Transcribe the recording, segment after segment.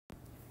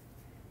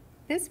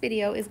This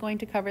video is going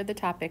to cover the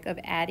topic of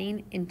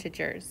adding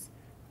integers.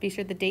 Be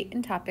sure the date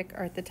and topic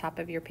are at the top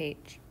of your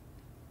page.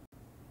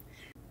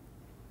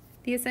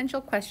 The essential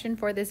question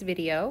for this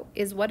video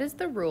is, what is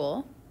the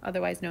rule,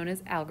 otherwise known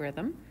as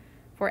algorithm,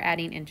 for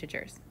adding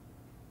integers?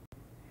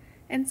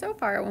 And so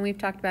far, when we've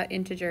talked about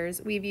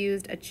integers, we've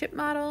used a chip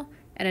model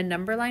and a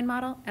number line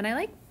model, and I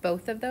like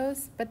both of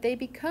those, but they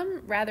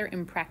become rather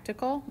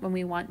impractical when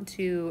we want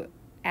to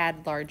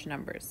add large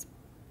numbers.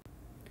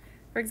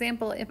 For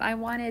example, if I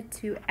wanted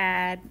to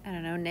add,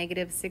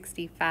 negative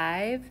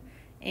 65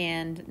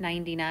 and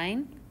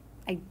 99,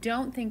 I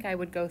don't think I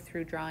would go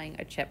through drawing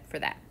a chip for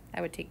that.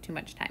 That would take too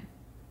much time.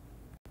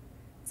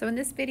 So in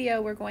this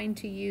video, we're going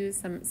to use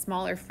some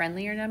smaller,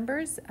 friendlier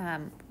numbers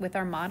with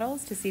our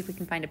models to see if we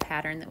can find a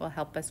pattern that will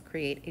help us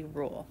create a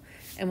rule.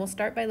 And we'll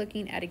start by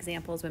looking at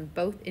examples when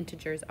both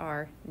integers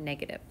are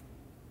negative.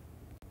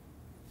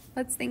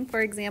 Let's think,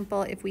 for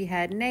example, if we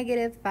had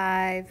negative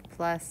 5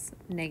 plus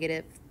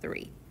negative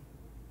 3.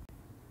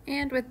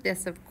 And with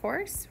this, of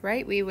course,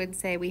 right, we would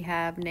say we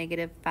have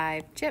negative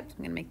 5 chips. I'm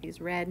going to make these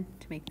red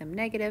to make them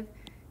negative.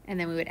 And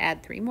then we would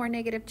add 3 more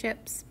negative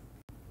chips.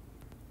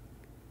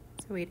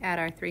 So we'd add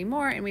our 3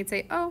 more, and we'd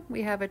say, oh,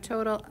 we have a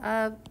total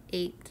of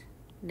 8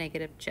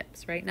 negative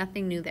chips, right?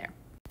 Nothing new there.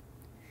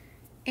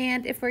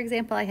 And if, for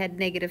example, I had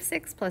negative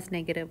 6 plus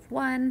negative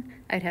 1,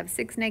 I'd have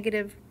 6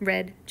 negative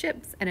red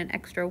chips and an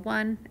extra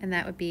 1, and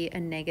that would be a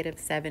negative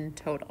 7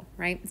 total,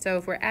 right? So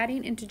if we're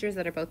adding integers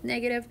that are both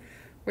negative,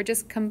 we're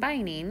just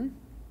combining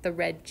the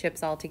red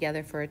chips all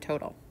together for a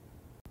total.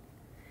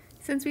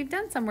 Since we've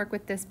done some work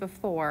with this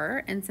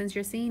before, and since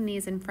you're seeing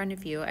these in front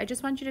of you, I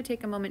just want you to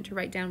take a moment to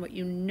write down what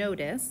you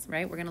notice,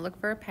 right? We're going to look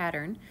for a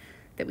pattern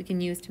that we can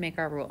use to make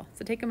our rule.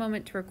 So take a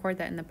moment to record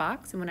that in the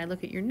box, and when I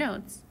look at your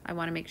notes, I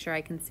want to make sure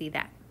I can see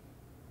that.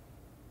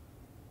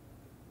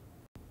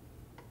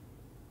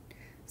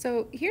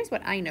 So here's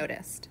what I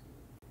noticed.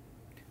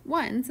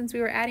 One, since we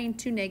were adding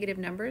 2 negative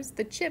numbers,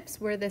 the chips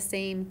were the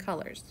same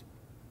colors,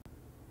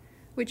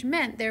 which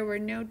meant there were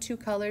no 2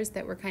 colors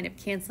that were kind of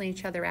canceling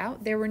each other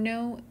out. There were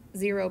no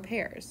 0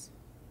 pairs,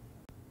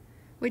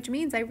 which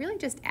means I really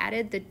just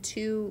added the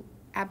 2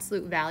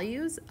 absolute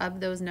values of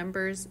those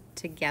numbers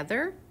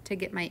together to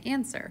get my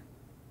answer.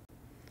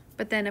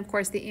 But then, of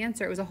course, the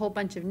answer, it was a whole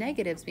bunch of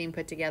negatives being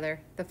put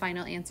together. The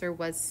final answer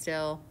was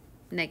still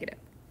negative,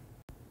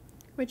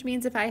 which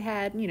means if I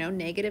had,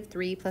 negative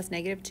 3 plus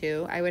negative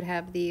 2, I would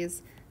have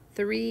these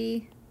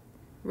 3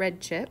 red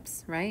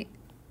chips, right?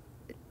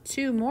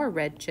 2 more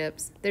red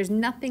chips. There's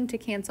nothing to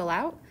cancel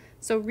out.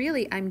 So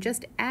really, I'm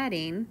just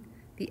adding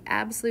the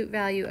absolute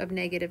value of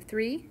negative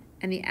 3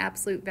 and the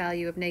absolute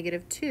value of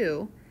negative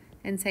 2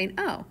 and saying,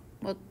 oh,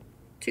 well,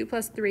 2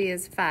 plus 3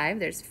 is 5.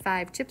 There's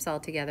 5 chips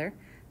altogether,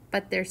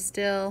 but they're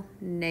still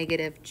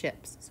negative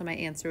chips. So my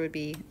answer would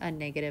be a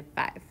negative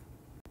 5.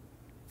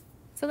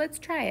 So let's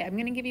try it. I'm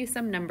going to give you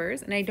some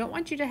numbers, and I don't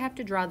want you to have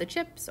to draw the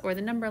chips or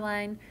the number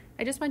line.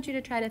 I just want you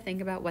to try to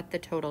think about what the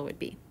total would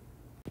be.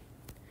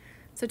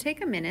 So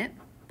take a minute,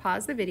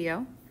 pause the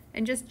video,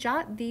 and just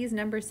jot these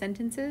number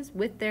sentences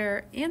with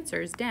their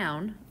answers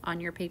down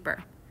on your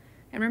paper.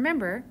 And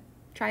remember,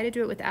 try to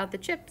do it without the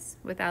chips,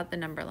 without the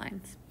number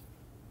lines.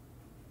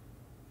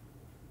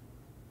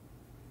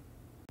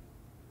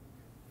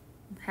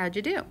 How'd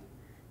you do?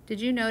 Did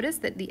you notice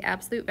that the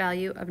absolute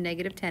value of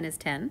negative 10 is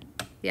 10?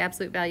 The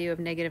absolute value of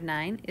negative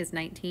 9 is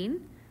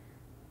 19.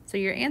 So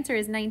your answer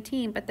is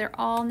 19, but they're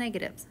all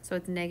negatives, so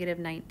it's negative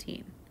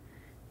 19.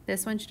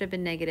 This one should have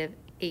been negative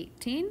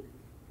 18,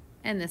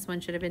 and this one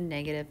should have been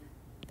negative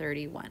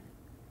 31.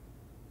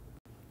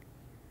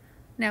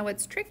 Now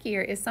what's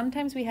trickier is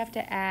sometimes we have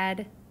to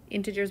add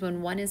integers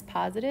when one is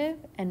positive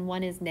and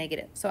one is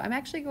negative. So I'm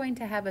actually going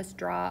to have us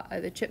draw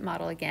the chip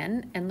model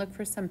again and look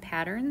for some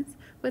patterns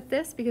with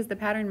this, because the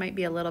pattern might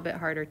be a little bit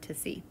harder to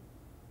see.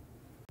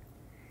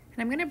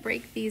 And I'm going to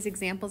break these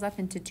examples up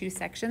into 2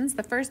 sections,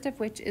 the first of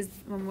which is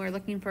when we're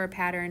looking for a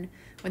pattern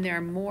when there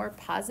are more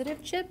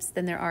positive chips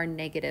than there are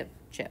negative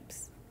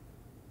chips.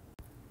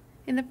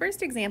 In the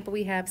first example,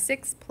 we have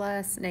 6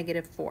 plus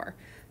negative 4.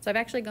 So I've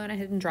actually gone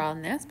ahead and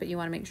drawn this, but you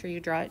want to make sure you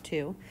draw it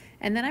too.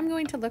 And then I'm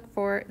going to look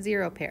for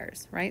 0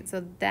 pairs, right?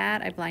 So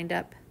that I've lined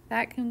up.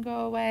 That can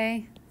go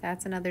away.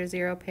 That's another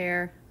 0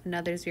 pair,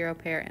 another 0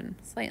 pair, and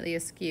slightly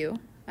askew,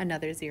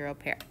 another 0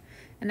 pair.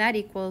 And that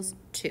equals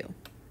 2,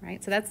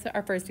 right? So that's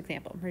our first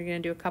example. We're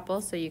going to do a couple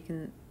so you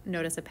can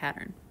notice a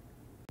pattern.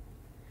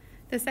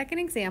 The second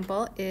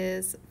example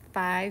is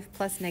 5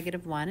 plus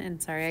negative 1,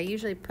 and sorry, I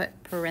usually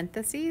put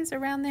parentheses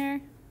around there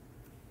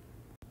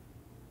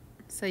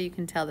so you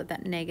can tell that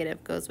that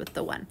negative goes with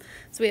the 1.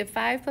 So we have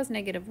 5 plus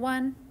negative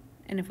 1,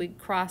 and if we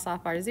cross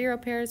off our 0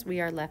 pairs, we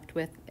are left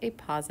with a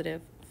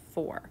positive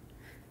 4.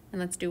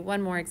 And let's do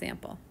one more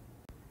example.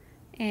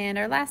 And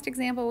our last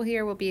example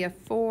here will be a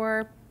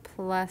 4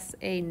 plus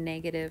a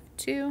negative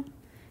 2,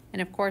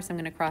 and of course I'm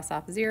going to cross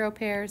off 0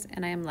 pairs,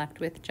 and I am left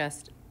with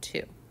just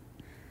 2.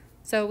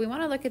 So we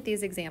want to look at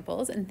these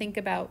examples and think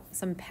about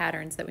some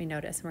patterns that we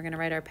notice. And we're going to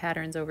write our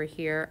patterns over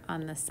here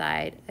on the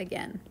side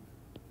again.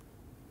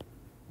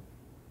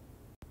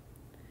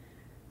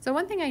 So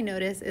one thing I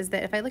notice is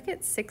that if I look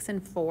at 6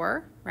 and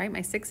 4, right,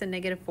 my 6 and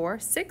negative 4,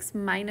 6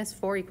 minus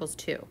 4 equals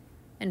 2,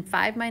 and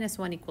 5 minus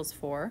 1 equals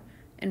 4,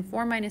 and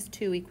 4 minus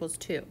 2 equals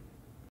 2.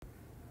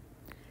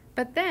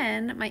 But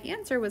then my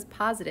answer was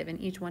positive in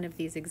each one of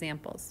these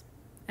examples,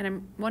 and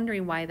I'm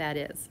wondering why that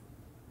is.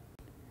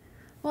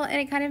 Well,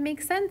 and it kind of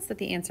makes sense that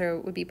the answer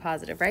would be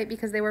positive, right,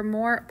 because they were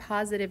more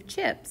positive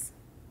chips.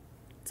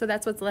 So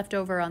that's what's left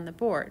over on the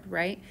board,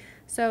 right?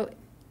 So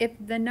if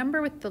the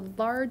number with the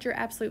larger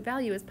absolute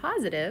value is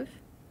positive,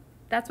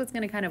 that's what's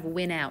going to kind of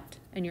win out,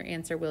 and your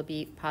answer will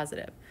be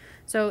positive.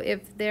 So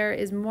if there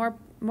is more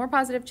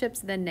positive chips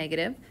than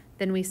negative,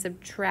 then we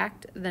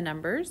subtract the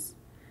numbers,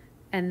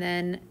 and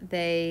then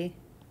they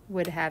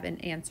would have an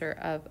answer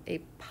of a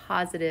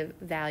positive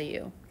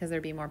value because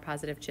there'd be more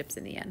positive chips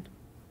in the end.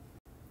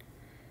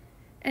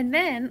 And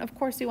then, of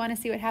course, we want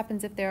to see what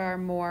happens if there are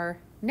more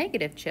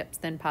negative chips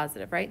than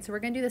positive, right? So we're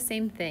going to do the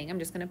same thing. I'm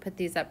just going to put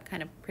these up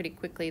kind of pretty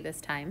quickly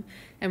this time,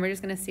 and we're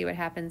just going to see what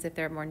happens if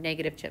there are more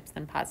negative chips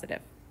than positive.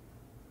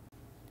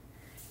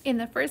 In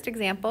the first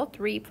example,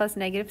 3 plus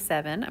negative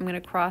 7, I'm going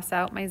to cross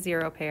out my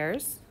 0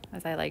 pairs,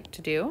 as I like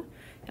to do,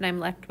 and I'm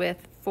left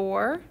with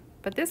 4,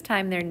 but this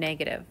time they're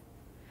negative.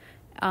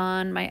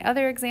 On my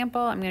other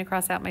example, I'm going to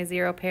cross out my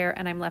 0 pair,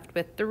 and I'm left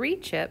with 3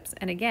 chips,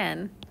 and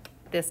again,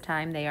 this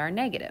time they are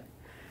negative.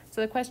 So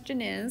the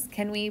question is,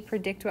 can we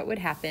predict what would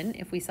happen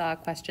if we saw a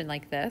question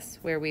like this,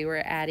 where we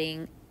were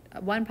adding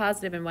one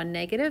positive and one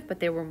negative,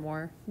 but there were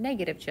more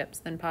negative chips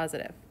than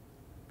positive?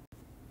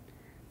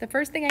 The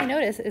first thing I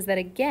notice is that,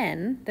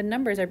 again, the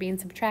numbers are being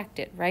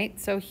subtracted, right?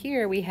 So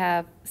here we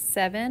have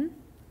 7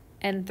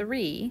 and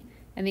 3,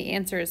 and the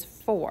answer is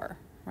 4,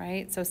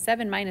 right? So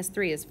 7 minus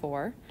 3 is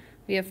 4.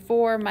 We have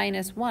 4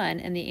 minus 1,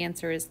 and the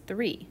answer is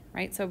 3,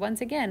 right? So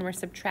once again, we're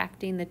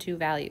subtracting the two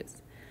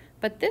values.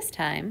 But this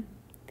time,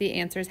 the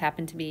answers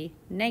happen to be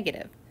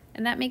negative.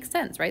 And that makes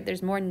sense, right?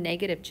 There's more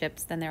negative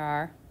chips than there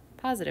are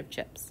positive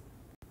chips.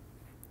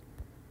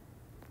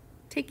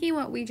 Taking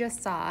what we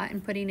just saw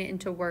and putting it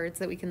into words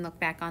that we can look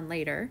back on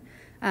later,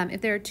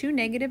 if there are two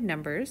negative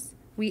numbers,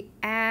 we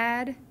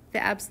add the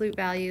absolute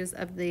values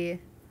of the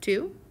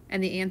two,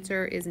 and the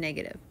answer is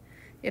negative.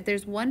 If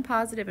there's one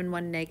positive and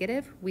one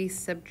negative, we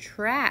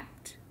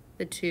subtract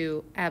the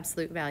two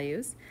absolute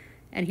values,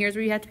 and here's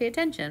where you have to pay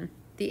attention.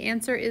 The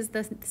answer is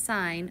the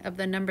sign of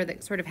the number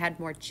that sort of had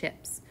more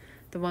chips,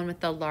 the one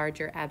with the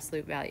larger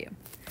absolute value.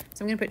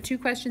 So I'm going to put 2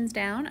 questions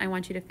down. I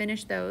want you to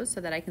finish those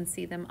so that I can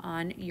see them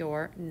on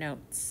your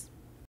notes.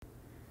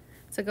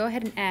 So go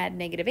ahead and add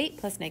negative 8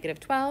 plus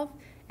negative 12,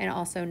 and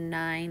also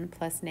 9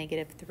 plus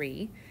negative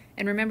 3.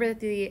 And remember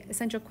that the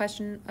essential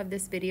question of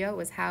this video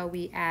was how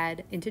we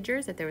add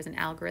integers, that there was an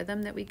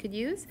algorithm that we could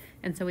use.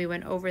 And so we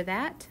went over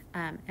that,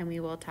 and we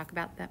will talk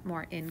about that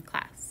more in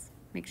class.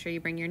 Make sure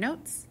you bring your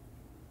notes,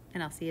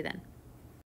 and I'll see you then.